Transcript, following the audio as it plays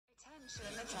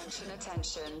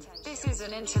Attention. This is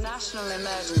an international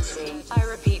emergency. I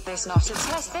repeat, this not a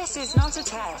test. This is not a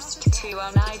test. Two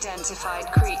unidentified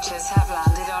creatures have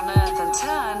landed on Earth and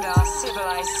turned our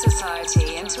civilized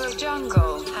society into a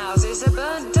jungle. Houses are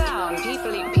burnt down,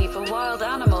 people eat people, wild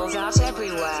animals out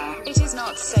everywhere. It is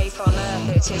not safe on Earth,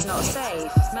 it is not safe.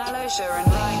 Malosha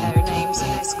and Rhino, names of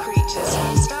these creatures,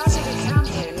 have started a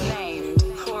campaign named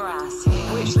For Us,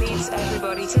 which leads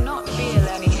everybody to not feel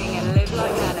anything and live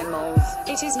like animals.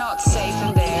 It is not safe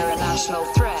and they are a national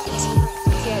threat.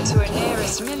 Get to a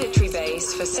nearest military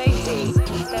base for safety.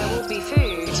 There will be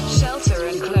food, shelter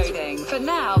and clothing for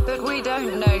now, but we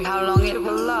don't know how long it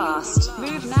will last.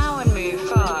 Move now and move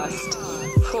fast.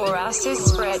 For Us is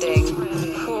spreading.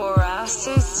 For Us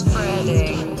is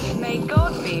spreading. May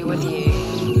God be with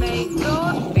you. May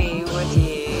God be with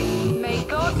you. May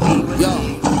God be with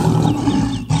you.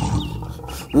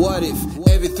 What if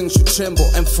everything should tremble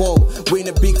and fall? We're in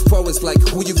a big forest, like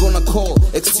who you gonna call?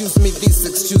 Excuse me this,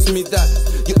 excuse me that.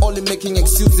 You're only making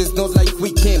excuses, not like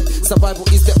we can. Survival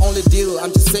is the only deal.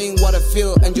 I'm just saying what I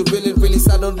feel, and you're really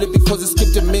sad only because you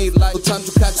skipped a meal. Like no time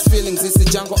to catch feelings, it's the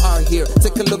jungle out here.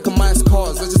 Take a look at my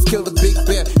scars, I just killed a big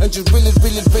bear, and you really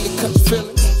catch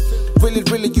feelings.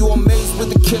 Really, you amazed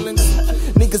with the killings.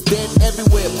 Niggas dead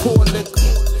everywhere, poor liquor.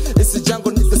 It's the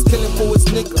jungle, niggas killing for his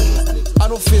nigga.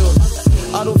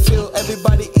 I don't feel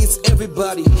everybody is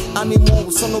everybody.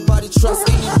 Animals, so nobody trusts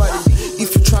anybody.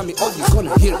 If you try me, all you're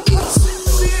gonna hear is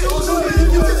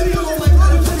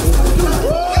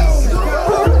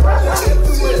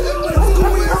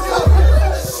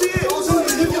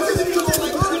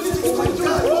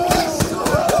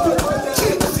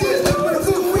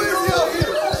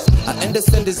I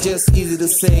understand it's just easy to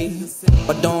say,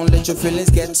 but don't let your feelings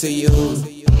get to you.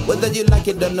 Whether you like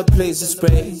it or not, place to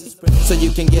spray, so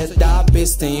you can get that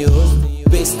best in you,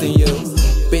 best in you,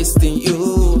 best in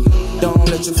you. Don't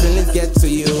let your feelings get to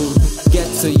you, get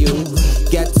to you,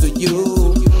 get to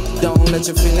you. Don't let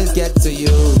your feelings get to you.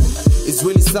 It's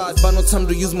really sad, but no time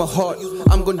to use my heart.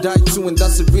 I'm gonna die too, and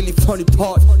that's a really funny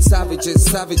part.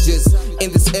 Savages,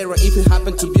 in this era. If you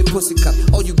happen to be a pussycat,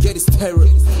 all you get is terror.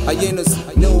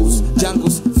 Hyenas, nose,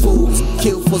 jungles, fools.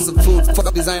 Kill for some food, fuck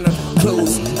up designer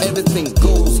clothes. Everything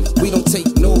goes, we don't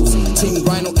take no's. Team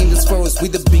Rhino in this forest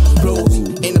with the big bros.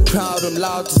 Ain't a proud, I'm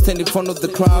loud to stand in front of the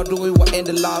crowd, doing what ain't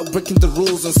allowed, breaking the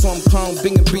rules, and so I'm crowned,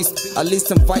 being a beast. At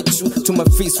least invite you to my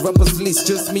feast. Rappers list,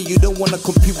 just me, you don't wanna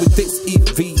compete with this.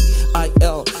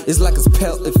 EVIL, it's like a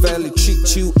spell, it fairly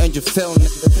cheat you and you fail.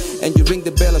 And you ring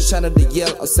the bell or shout at the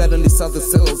yell, or suddenly sell the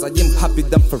cells. I am happy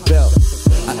done for real.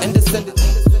 I understand it,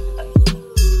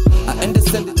 I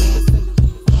understand it,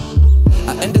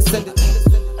 I understand it,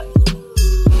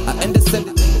 I understand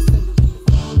it.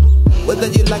 Whether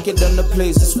you like it or not,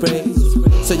 place to spray,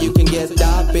 so you can get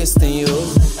that best in you.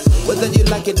 Whether you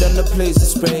like it or not, place to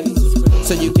spray,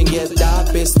 so you can get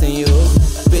that best in you,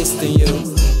 best in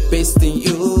you, best in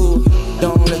you.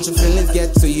 Don't let your feelings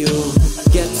get to you,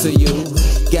 get to you,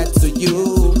 get to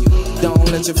you.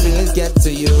 Don't let your feelings get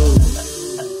to you.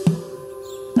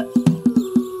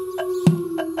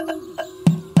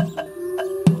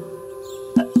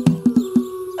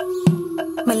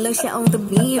 Malosha on the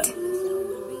beat.